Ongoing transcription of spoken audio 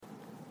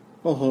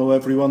Well, hello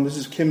everyone, this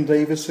is Kim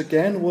Davis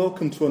again.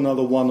 Welcome to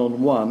another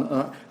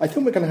one-on-one. I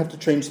think we're going to have to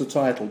change the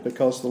title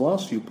because the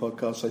last few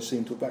podcasts I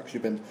seem to have actually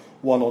been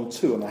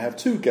one-on-two, and I have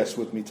two guests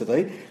with me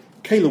today.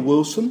 Kayla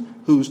Wilson,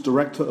 who's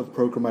Director of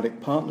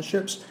Programmatic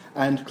Partnerships,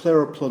 and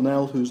Clara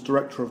Planell, who's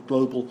Director of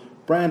Global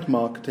Brand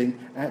Marketing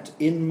at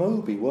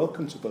InMobi.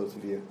 Welcome to both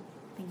of you.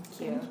 Thank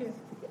you.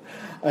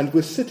 And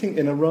we're sitting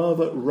in a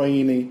rather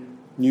rainy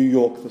New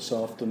York this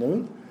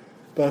afternoon.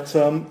 But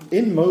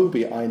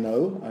InMobi, I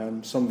know,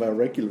 and some of our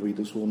regular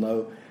readers will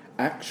know,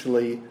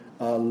 actually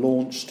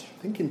launched,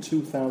 I think in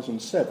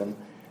 2007,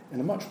 in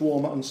a much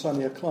warmer and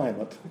sunnier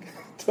climate.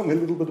 Tell me a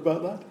little bit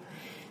about that.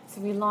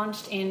 So we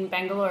launched in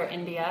Bangalore,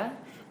 India,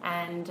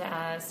 and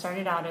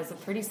started out as a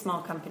pretty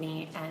small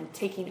company and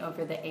taking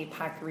over the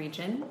APAC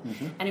region.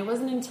 Mm-hmm. And it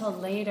wasn't until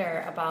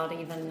later, about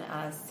even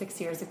 6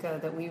 years ago,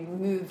 that we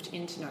moved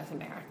into North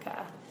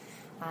America.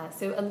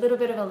 So a little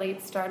bit of a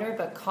late starter,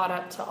 but caught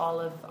up to all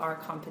of our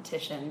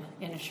competition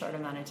in a short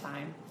amount of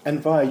time. And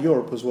via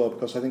Europe as well,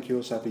 because I think you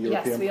also have a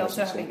European presence. Yes, we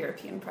also have a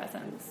European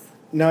presence.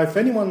 Now, if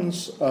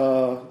anyone's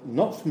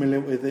not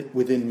familiar with it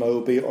within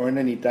InMobi or in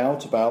any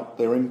doubt about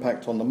their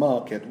impact on the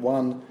market,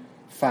 one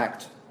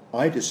fact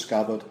I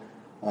discovered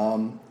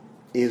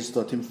is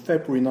that in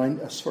February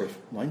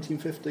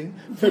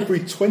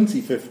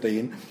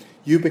 2015,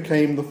 you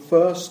became the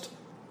first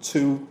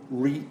to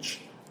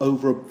reach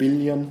over 1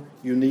 billion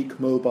unique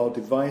mobile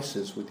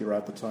devices with your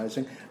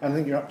advertising, and I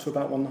think you're up to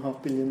about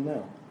 1.5 billion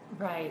now.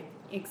 Right,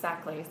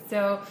 exactly.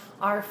 So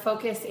our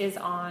focus is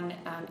on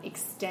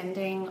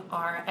extending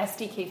our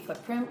SDK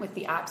footprint with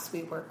the apps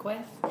we work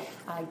with,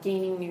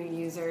 gaining new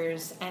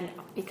users, and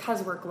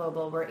because we're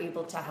global, we're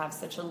able to have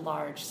such a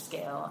large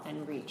scale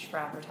and reach for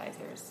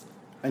advertisers.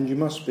 And you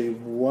must be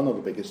one of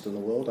the biggest in the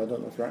world. I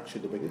don't know if you're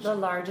actually the biggest. The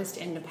largest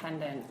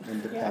independent.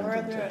 Yeah,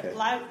 we're the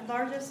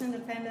largest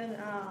independent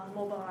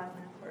mobile ad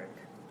network.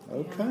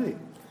 Okay. Yeah.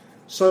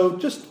 So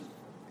just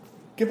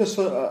give us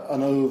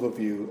an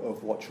overview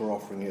of what your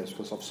offering is,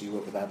 because obviously you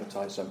work with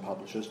advertisers and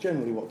publishers.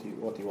 Generally,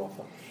 what do you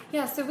offer?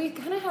 Yeah, so we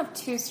kind of have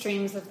two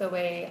streams of the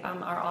way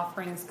our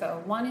offerings go.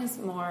 One is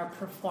more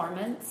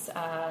performance,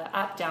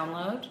 app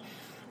download.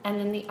 And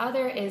then the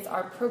other is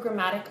our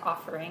programmatic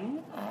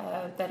offering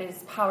that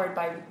is powered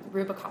by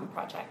Rubicon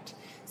Project.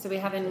 So we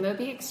have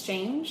InMobi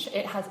Exchange.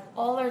 It has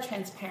all our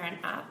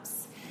transparent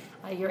apps.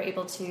 You're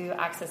able to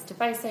access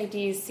device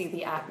IDs, see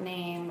the app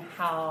name,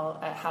 how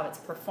it's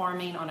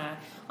performing on an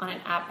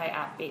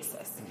app-by-app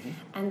basis. Mm-hmm.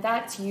 And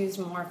that's used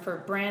more for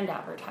brand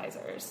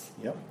advertisers.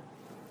 Yep.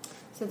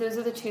 So those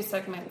are the two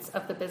segments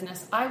of the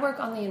business. I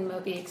work on the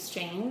InMobi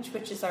Exchange,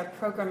 which is our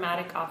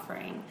programmatic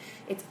offering.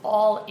 It's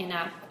all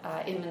in-app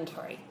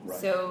inventory. Right.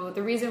 So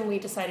the reason we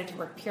decided to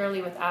work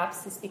purely with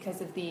apps is because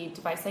of the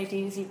device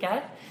IDs you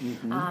get.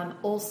 Mm-hmm.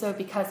 Also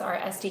because our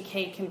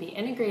SDK can be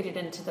integrated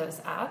into those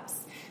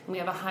apps. And we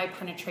have a high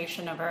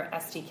penetration of our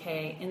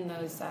SDK in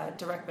those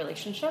direct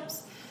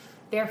relationships.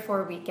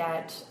 Therefore, we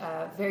get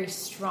very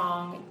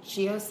strong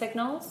geo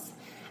signals.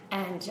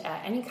 And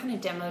any kind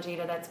of demo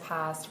data that's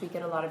passed, we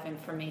get a lot of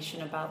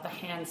information about the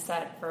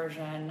handset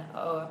version,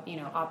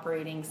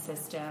 operating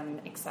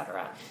system,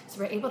 etc.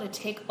 So we're able to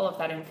take all of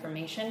that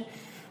information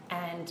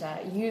and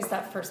use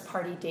that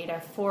first-party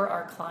data for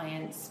our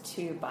clients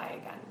to buy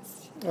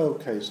against.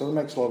 Okay, so that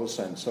makes a lot of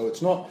sense. So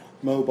it's not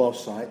mobile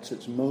sites,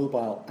 it's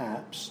mobile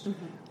apps,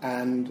 mm-hmm.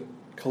 and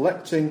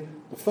collecting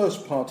the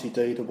first-party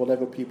data,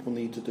 whatever people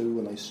need to do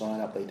when they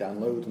sign up, they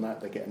download an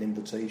app, they get an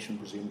invitation,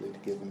 presumably, to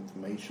give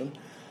information.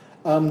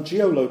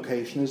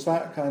 Geolocation, is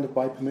that kind of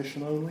by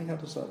permission only? How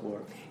does that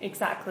work?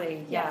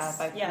 Exactly, yes.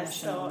 By permission. Yes,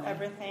 so only.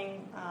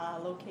 Everything,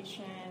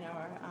 location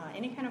or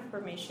any kind of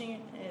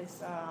permission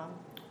is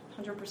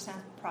 100%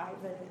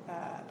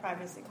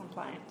 privacy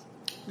compliant.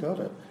 Got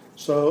it.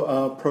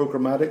 So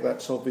programmatic,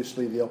 that's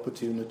obviously the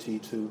opportunity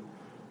to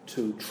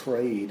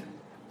trade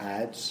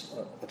ads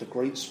at a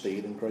great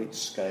speed and great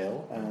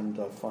scale and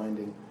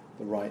finding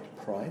the right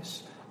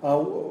price.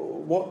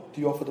 What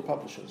do you offer to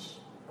publishers?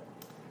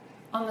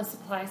 On the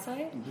supply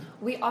side,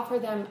 mm-hmm. we offer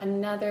them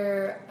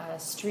another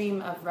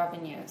stream of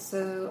revenue.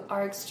 So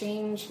our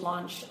exchange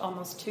launched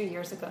almost 2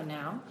 years ago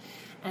now,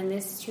 and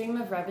this stream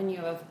of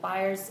revenue of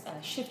buyers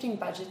shifting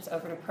budgets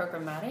over to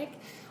programmatic,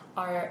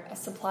 our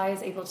supply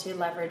is able to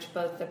leverage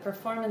both the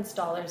performance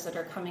dollars that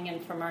are coming in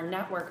from our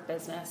network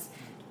business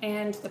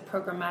and the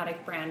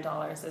programmatic brand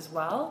dollars as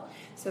well.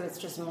 So it's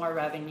just more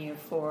revenue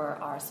for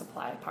our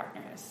supply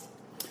partners.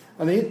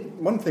 And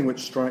one thing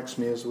which strikes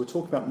me is we're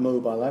talking about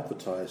mobile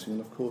advertising,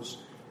 and of course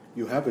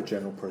you have a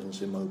general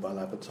presence in mobile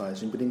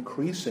advertising, but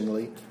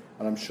increasingly,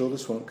 and I'm sure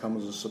this won't come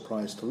as a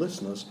surprise to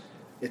listeners,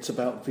 it's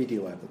about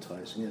video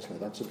advertising, isn't it?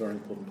 That's a very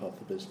important part of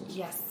the business.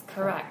 Yes,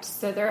 correct.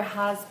 So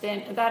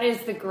that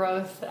is the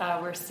growth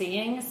we're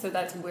seeing, so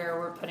that's where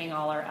we're putting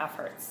all our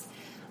efforts.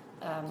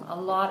 A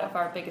lot of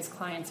our biggest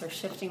clients are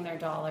shifting their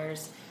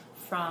dollars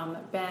from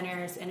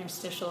banners,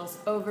 interstitials,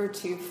 over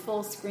to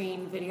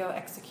full-screen video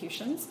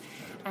executions.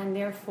 And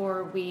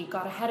therefore, we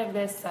got ahead of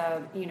this,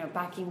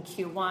 back in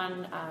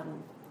Q1,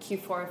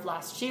 Q4 of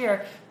last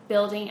year,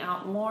 building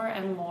out more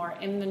and more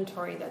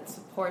inventory that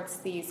supports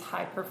these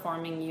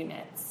high-performing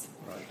units.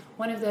 Right.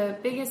 One of the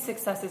biggest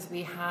successes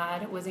we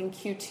had was in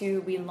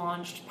Q2, we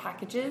launched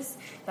packages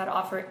that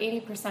offer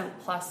 80%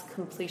 plus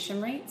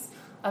completion rates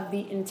of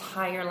the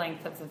entire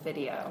length of the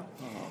video.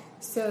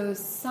 So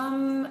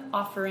some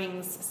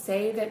offerings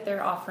say that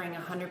they're offering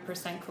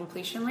 100%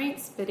 completion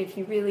rates, but if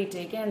you really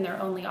dig in,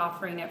 they're only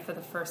offering it for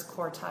the first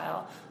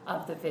quartile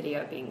of the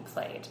video being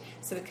played.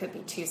 So it could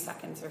be 2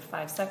 seconds or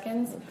 5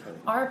 seconds. Okay.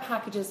 Our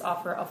packages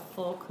offer a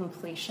full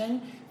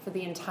completion for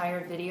the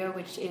entire video,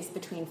 which is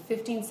between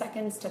 15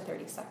 seconds to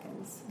 30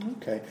 seconds.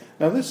 Okay.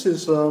 Now this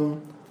is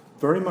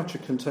very much a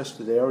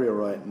contested area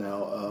right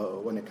now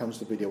when it comes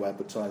to video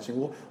advertising.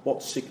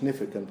 What's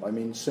significant? I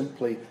mean,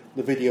 simply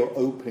the video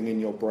opening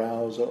in your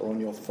browser or on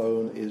your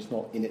phone is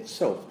not in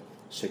itself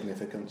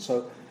significant.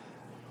 So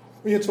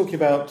when you're talking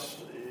about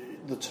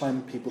the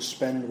time people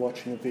spend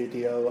watching a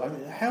video, I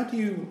mean, how do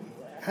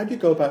you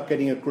go about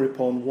getting a grip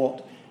on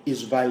what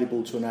is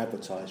valuable to an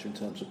advertiser in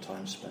terms of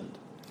time spent?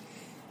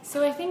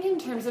 So I think in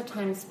terms of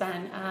time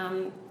spent,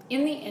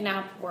 in the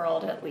in-app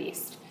world at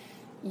least,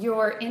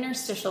 your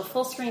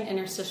full-screen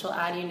interstitial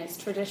ad units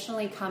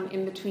traditionally come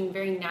in between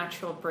very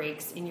natural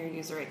breaks in your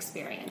user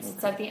experience. Okay.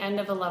 It's at the end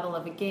of a level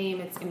of a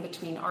game, it's in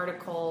between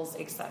articles,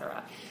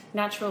 etc.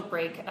 Natural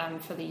break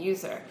for the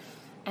user.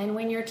 And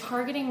when you're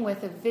targeting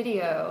with a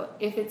video,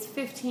 if it's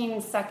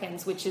 15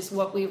 seconds, which is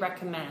what we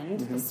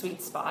recommend, the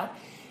sweet spot,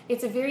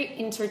 it's a very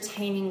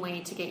entertaining way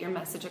to get your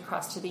message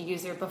across to the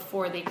user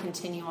before they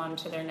continue on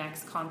to their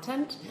next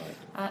content.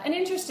 Right. An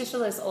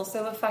interstitial is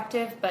also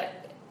effective,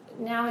 but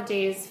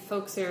nowadays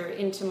folks are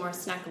into more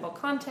snackable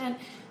content,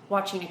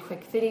 watching a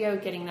quick video,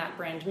 getting that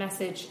brand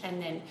message,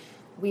 and then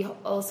we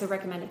also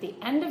recommend at the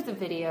end of the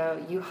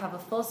video you have a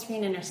full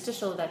screen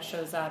interstitial that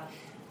shows up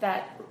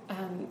that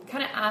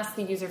kind of asks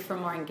the user for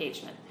more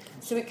engagement.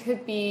 So it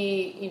could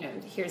be,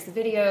 here's the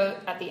video,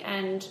 at the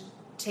end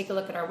take a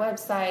look at our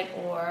website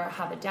or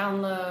have a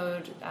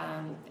download,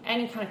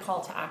 any kind of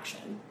call to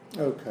action.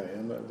 Okay,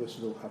 and this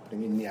is all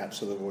happening in the app,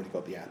 so they've already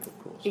got the app,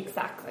 of course.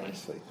 Exactly. I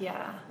see.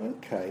 Yeah.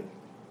 Okay.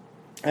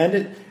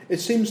 And it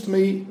seems to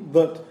me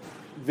that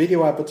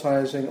video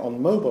advertising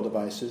on mobile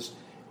devices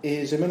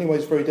is in many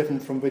ways very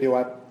different from video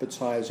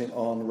advertising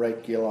on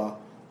regular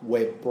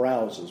web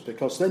browsers,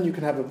 because then you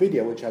can have a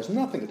video which has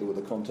nothing to do with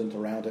the content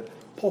around it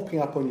popping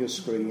up on your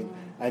screen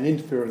and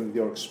interfering with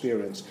your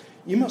experience.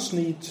 You must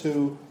need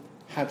to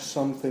have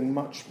something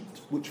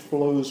which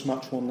flows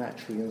much more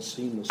naturally and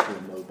seamlessly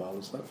in mobile.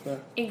 Is that fair?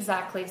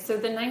 Exactly. So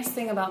the nice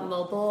thing about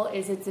mobile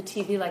is it's a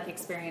TV-like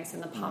experience in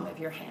the palm of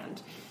your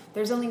hand.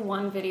 There's only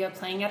one video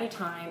playing at a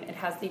time. It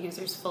has the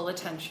user's full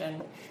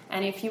attention.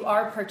 And if you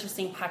are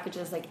purchasing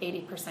packages like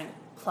 80%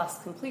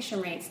 plus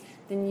completion rates,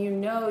 then you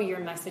know your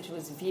message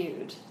was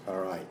viewed. All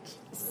right.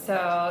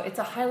 So it's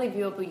a highly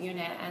viewable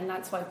unit, and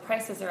that's why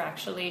prices are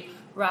actually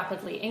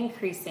rapidly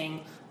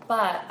increasing.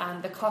 But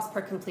the cost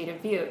per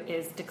completed view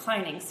is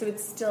declining. So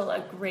it's still a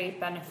great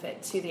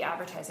benefit to the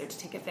advertiser to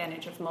take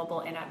advantage of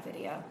mobile in-app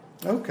video.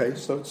 Okay,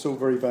 so it's still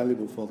very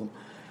valuable for them.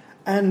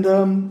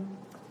 And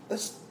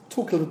let's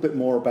talk a little bit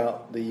more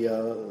about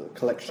the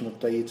collection of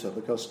data,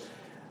 because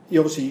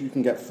obviously you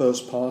can get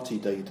first-party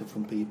data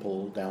from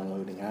people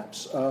downloading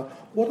apps.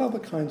 What other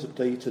kinds of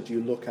data do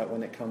you look at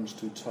when it comes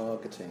to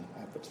targeting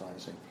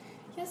advertising?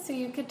 Yes, so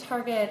you could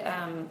target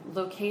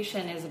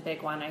location is a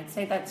big one. I'd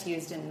say that's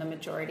used in the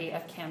majority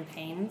of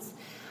campaigns.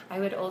 I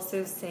would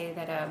also say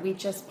that we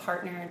just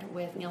partnered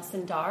with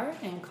Nielsen DAR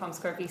and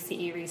Comscore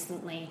VCE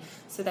recently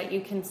so that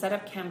you can set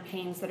up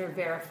campaigns that are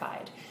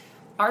verified.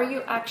 Are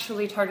you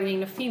actually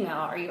targeting a female?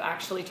 Are you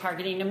actually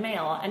targeting a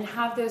male? And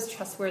have those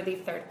trustworthy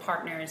third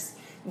partners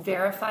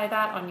verify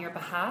that on your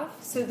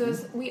behalf. So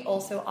those we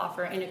also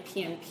offer in a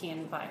PMP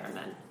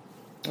environment.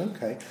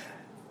 Okay.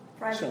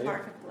 Private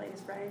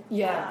marketplace, right?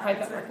 Yeah,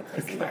 private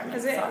marketplace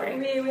environment.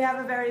 Sorry. We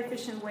have a very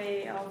efficient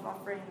way of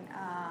offering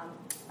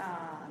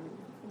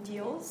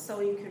deals, so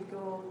you could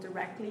go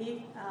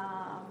directly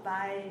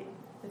buy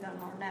within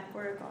our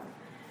network,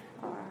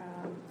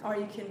 or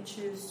you can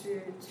choose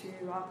to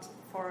opt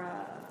for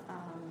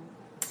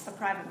a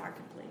private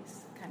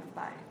marketplace kind of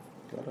buy.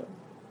 Got it.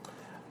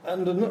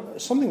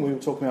 And something we were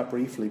talking about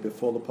briefly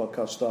before the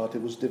podcast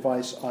started was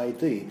device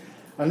ID,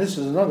 and this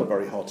is another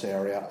very hot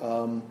area.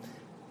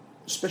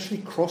 Especially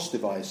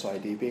cross-device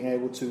ID, being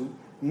able to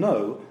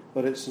know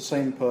that it's the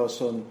same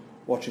person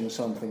watching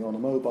something on a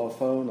mobile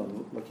phone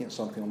and looking at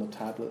something on a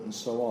tablet and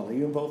so on. Are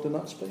you involved in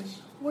that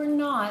space? We're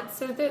not.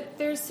 So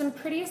there's some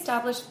pretty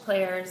established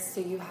players.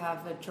 So you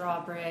have a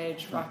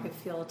Drawbridge, Rocket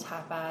Fuel,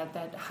 Tapad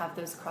that have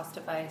those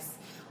cross-device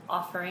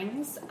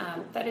offerings.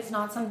 That is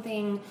not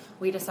something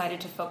we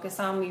decided to focus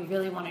on. We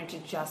really wanted to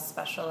just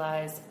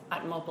specialize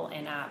at mobile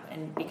in-app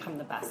and become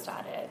the best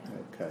at it.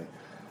 Okay.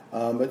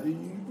 But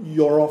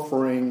you're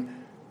offering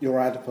your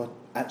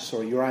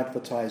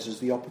advertisers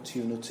the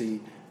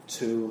opportunity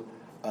to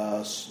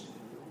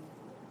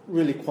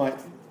really quite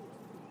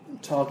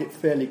target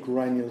fairly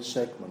granular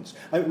segments.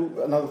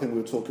 Another thing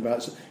we were talking about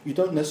is you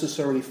don't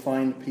necessarily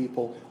find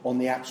people on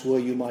the apps where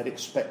you might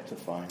expect to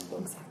find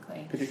them.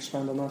 Exactly. Could you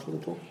expand on that a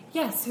little?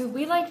 Yeah, so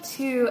we like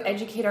to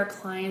educate our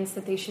clients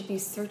that they should be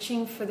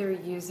searching for their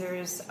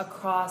users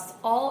across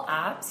all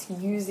apps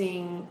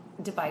using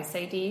device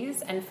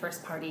IDs and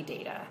first-party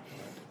data.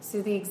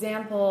 So the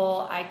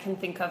example I can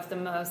think of the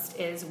most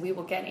is we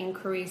will get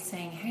inquiries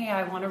saying, hey,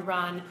 I want to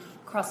run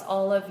across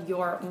all of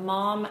your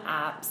mom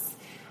apps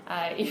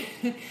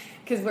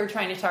because we're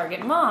trying to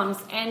target moms.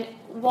 And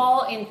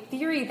while in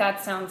theory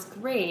that sounds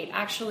great,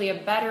 actually a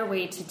better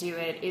way to do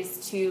it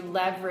is to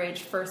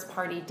leverage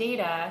first-party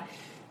data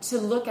to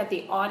look at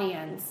the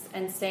audience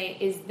and say,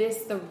 is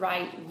this the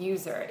right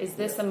user? Is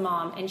this a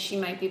mom? And she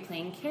might be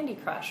playing Candy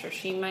Crush, or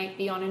she might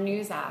be on a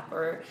news app,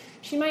 or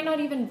she might not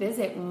even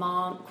visit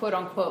mom,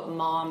 quote-unquote,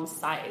 mom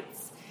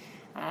sites.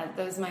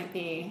 Those might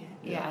be,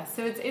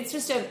 So it's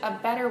just a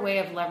better way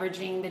of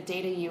leveraging the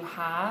data you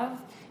have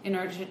in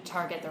order to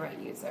target the right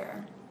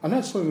user. And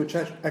that's something which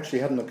actually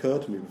hadn't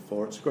occurred to me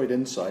before. It's a great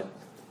insight.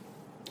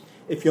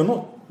 If you're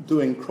not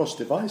doing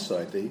cross-device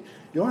ID,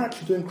 you're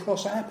actually doing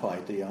cross-app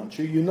ID, aren't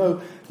you? You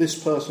know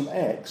this person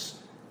X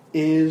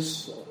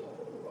is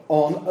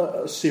on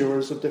a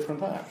series of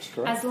different apps,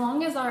 correct? As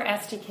long as our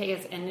SDK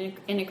is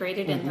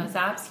integrated in those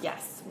apps,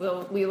 yes,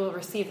 we will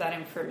receive that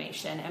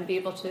information and be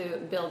able to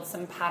build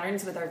some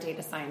patterns with our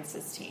data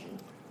sciences team.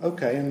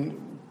 Okay,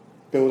 and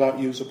build out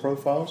user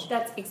profiles?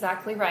 That's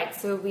exactly right.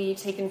 So we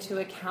take into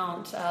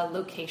account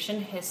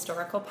location,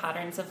 historical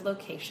patterns of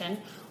location,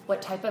 what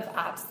type of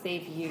apps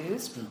they've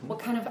used, what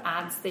kind of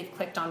ads they've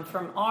clicked on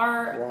from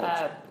our,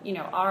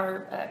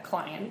 our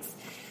clients,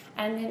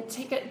 and then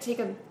take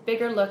a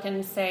bigger look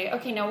and say,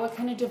 okay, now what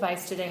kind of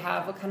device do they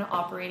have? What kind of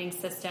operating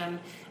system?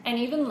 And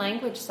even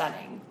language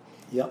setting.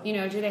 Yep. You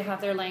know, do they have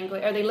their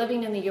language? Are they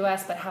living in the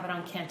U.S. but have it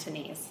on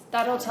Cantonese?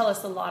 That'll tell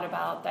us a lot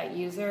about that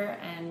user,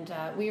 and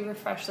we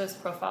refresh those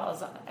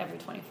profiles every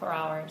 24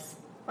 hours.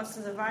 What's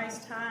the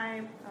device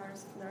type?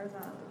 There's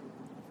a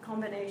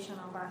combination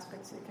of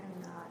aspects you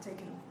can take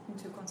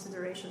into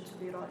consideration to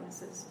build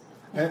audiences.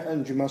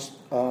 And you must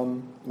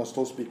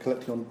also be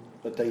collecting on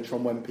the data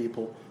on when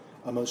people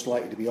are most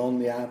likely to be on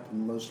the app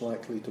and most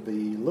likely to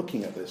be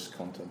looking at this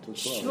content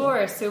as well. Sure.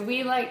 Right? So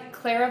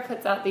Clara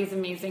puts out these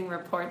amazing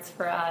reports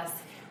for us,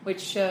 which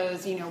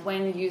shows,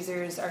 when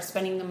users are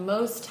spending the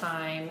most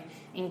time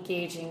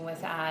engaging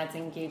with ads,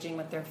 engaging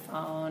with their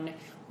phone,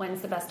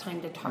 when's the best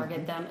time to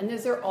target them. And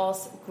those are all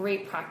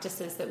great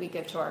practices that we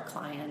give to our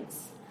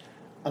clients.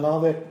 And are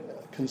there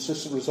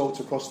consistent results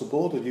across the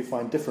board, or do you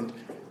find different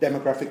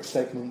demographic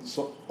segments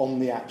on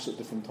the apps at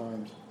different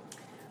times?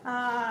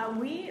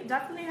 We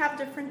definitely have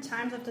different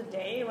times of the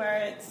day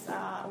where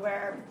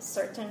where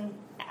certain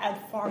ad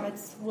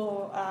formats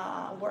will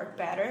work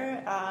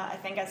better. I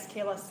think, as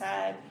Kayla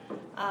said,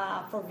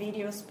 for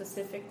video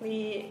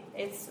specifically,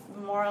 it's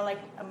more like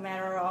a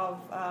matter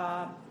of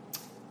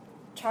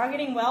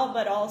targeting well,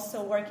 but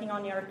also working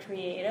on your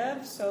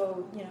creative.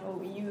 So,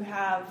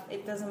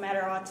 it doesn't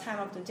matter what time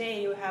of the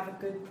day, you have a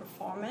good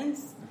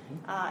performance,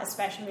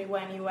 especially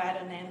when you add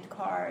an end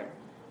card.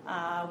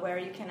 Where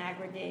you can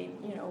aggregate,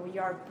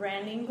 your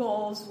branding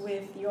goals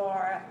with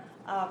your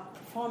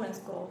performance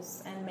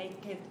goals and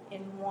make it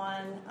in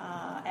one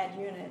ad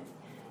unit.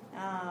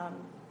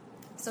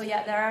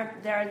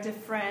 There are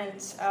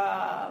different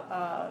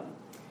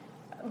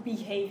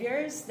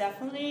behaviors.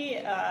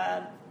 Definitely,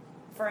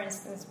 for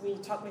instance,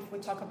 if we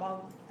talk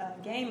about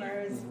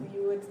gamers,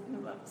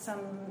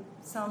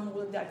 some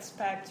would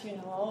expect,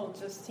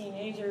 just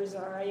teenagers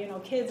or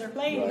kids are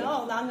playing. Right.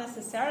 No, not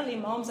necessarily.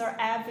 Moms are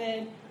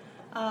avid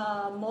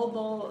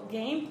mobile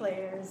game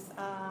players,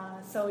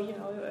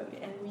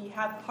 and we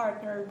have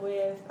partnered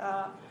with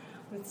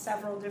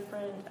several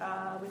different,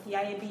 with the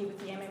IAB, with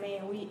the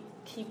MMA, and we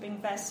keep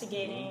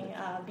investigating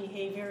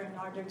behavior in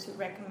order to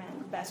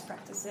recommend best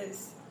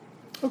practices.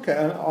 Okay,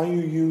 and are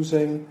you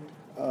using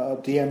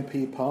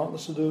DMP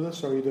partners to do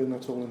this, or are you doing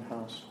that all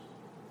in-house?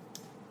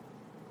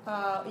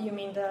 You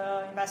mean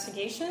the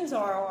investigations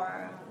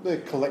or? They're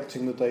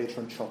collecting the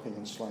data and chopping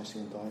and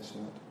slicing and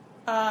dicing it.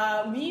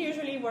 We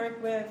usually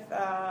work with,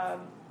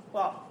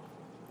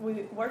 we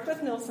work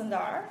with Nielsen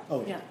DAR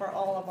for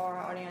all of our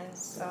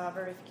audience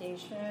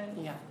verification.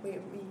 Yeah. We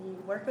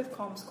work with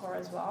Comscore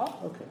as well.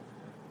 Okay.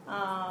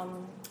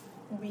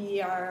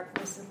 We are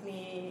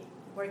recently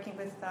working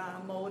with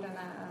Mode and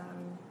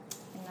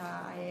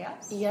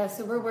IAS. Yeah,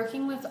 so we're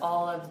working with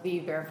all of the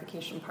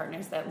verification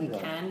partners that we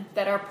can,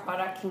 that our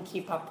product can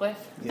keep up with.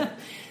 Yeah.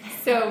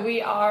 So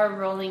we are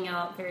rolling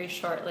out very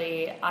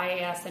shortly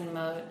IAS and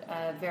Mode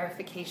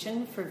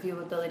verification for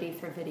viewability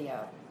for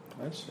video.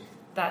 I see.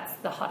 That's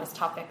the hottest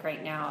topic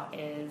right now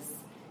is,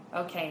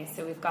 okay,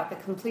 so we've got the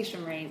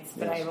completion rates,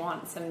 but I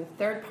want some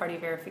third-party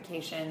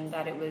verification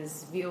that it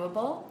was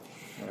viewable.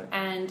 Right.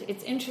 And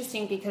it's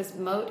interesting because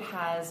Moat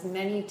has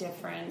many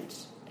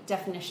different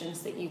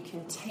definitions that you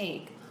can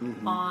take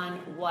on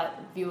what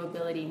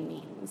viewability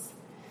means.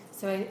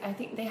 So I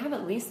think they have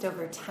at least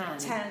over 10.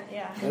 10,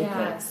 yeah. Okay.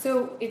 Yeah,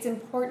 so it's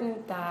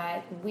important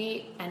that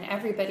we and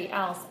everybody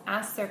else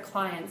ask their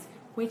clients,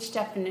 which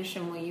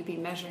definition will you be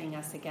measuring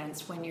us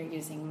against when you're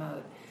using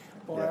mode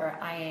or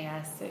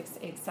IAS,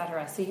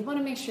 etc. So you want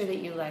to make sure that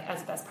you, like,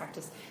 as best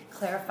practice,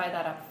 clarify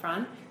that up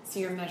front. So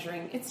you're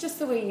measuring, it's just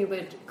the way you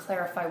would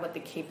clarify what the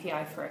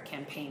KPI for a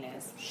campaign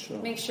is.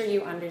 Sure. Make sure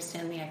you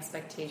understand the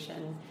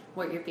expectation,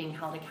 what you're being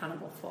held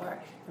accountable for,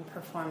 and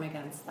perform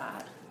against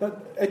that.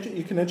 But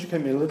you can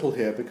educate me a little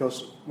here,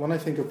 because when I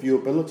think of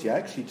viewability, I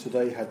actually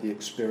today had the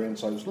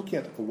experience, I was looking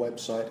at the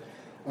website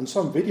and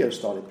some video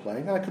started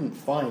playing and I couldn't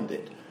find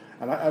it.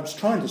 And I was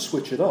trying to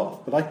switch it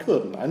off, but I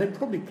couldn't. And it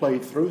probably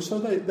played through, so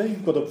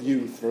they've got a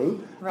view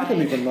through. Right. I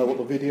didn't even know what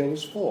the video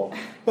was for.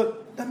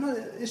 But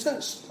is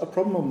that a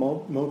problem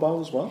on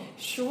mobile as well?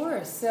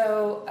 Sure.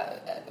 So,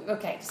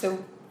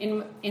 so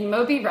in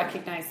Mobi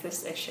recognize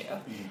this issue.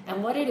 Mm-hmm.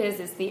 And what it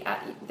is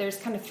there's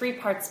kind of three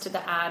parts to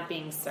the ad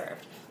being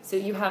served. So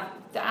you have,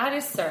 the ad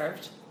is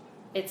served,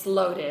 it's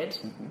loaded,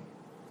 mm-hmm.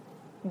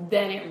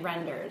 then it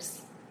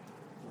renders.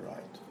 Right.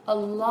 A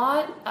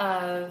lot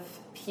of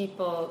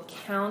people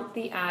count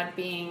the ad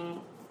being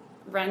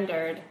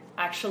rendered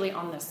actually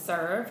on the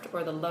served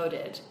or the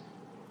loaded,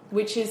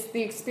 which is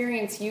the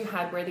experience you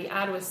had where the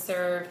ad was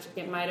served,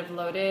 it might have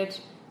loaded,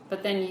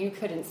 but then you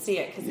couldn't see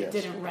it because it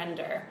didn't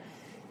render.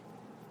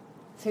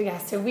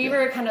 So we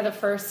were kind of the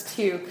first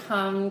to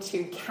come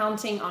to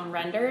counting on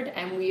rendered,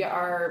 and we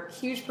are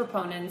huge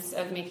proponents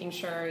of making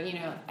sure,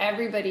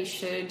 everybody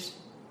should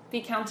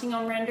be counting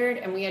on rendered,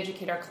 and we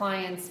educate our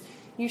clients.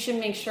 You should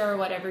make sure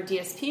whatever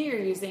DSP you're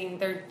using,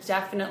 they're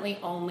definitely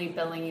only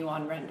billing you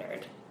on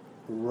rendered.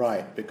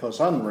 Right,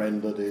 because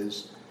unrendered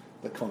is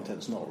the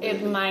content's not really...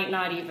 It might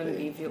not even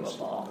be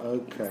viewable.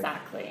 Okay.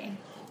 Exactly.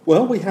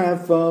 Well, we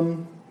have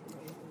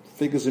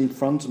figures in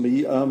front of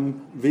me.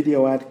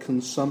 Video ad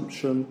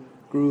consumption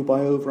grew by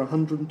over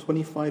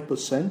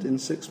 125% in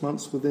 6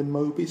 months within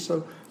Mobi.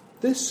 So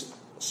this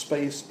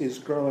space is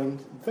growing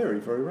very,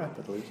 very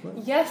rapidly, isn't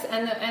it? Yes,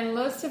 and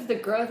most of the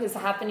growth is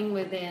happening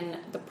within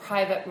the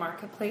private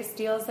marketplace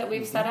deals that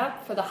we've set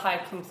up for the high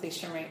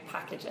completion rate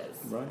packages.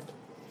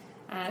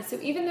 Right. So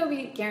even though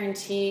we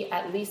guarantee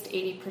at least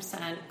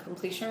 80%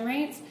 completion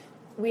rates,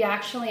 we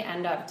actually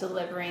end up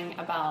delivering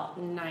about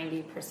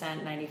 90%,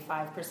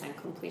 95%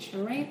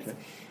 completion rates. Okay.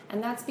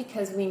 And that's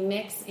because we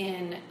mix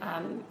in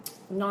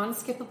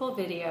non-skippable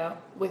video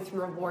with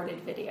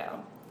rewarded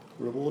video.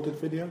 Rewarded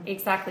video?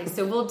 Exactly.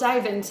 So we'll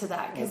dive into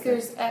that because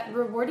there's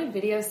rewarded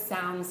video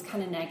sounds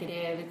kind of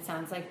negative. It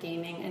sounds like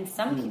gaming, and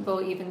some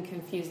people even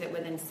confuse it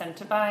with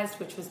incentivized,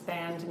 which was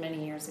banned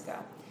many years ago.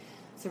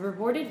 So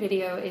rewarded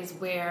video is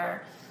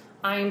where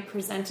I'm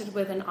presented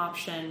with an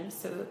option.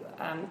 So,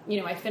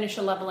 I finish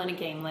a level in a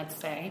game, let's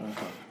say,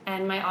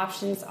 and my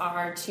options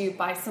are to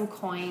buy some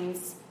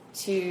coins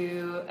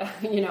to,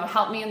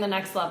 help me in the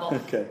next level.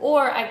 Okay.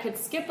 Or I could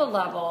skip a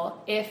level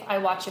if I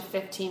watch a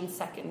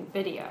 15-second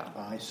video.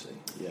 I see,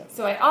 yeah.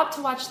 So I opt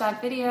to watch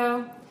that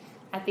video.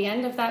 At the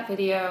end of that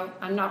video,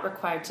 I'm not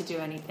required to do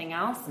anything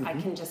else. Mm-hmm. I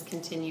can just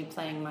continue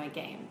playing my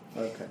game.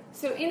 Okay.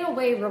 So in a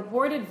way,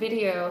 rewarded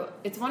video,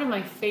 it's one of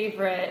my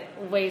favorite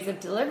ways of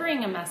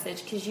delivering a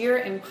message because you're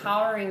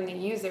empowering the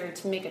user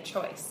to make a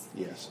choice.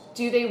 Yes.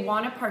 Do they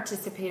want to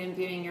participate in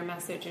viewing your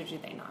message or do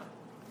they not?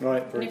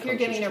 Right. And if you're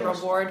getting a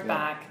reward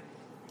back,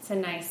 it's a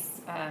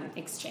nice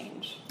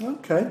exchange.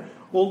 Okay.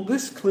 Well,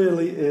 this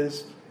clearly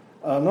is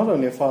not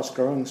only a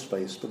fast-growing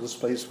space, but a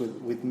space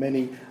with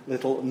many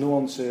little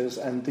nuances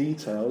and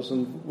details,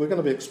 and we're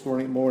going to be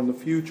exploring it more in the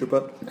future,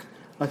 but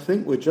I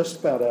think we're just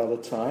about out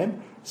of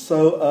time.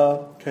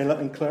 So, Kayla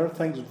and Clara,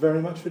 thanks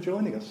very much for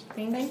joining us.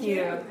 Thank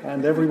you.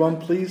 And everyone,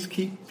 please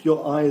keep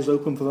your eyes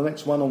open for the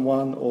next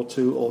one-on-one or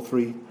 2 or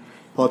 3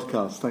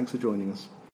 podcasts. Thanks for joining us.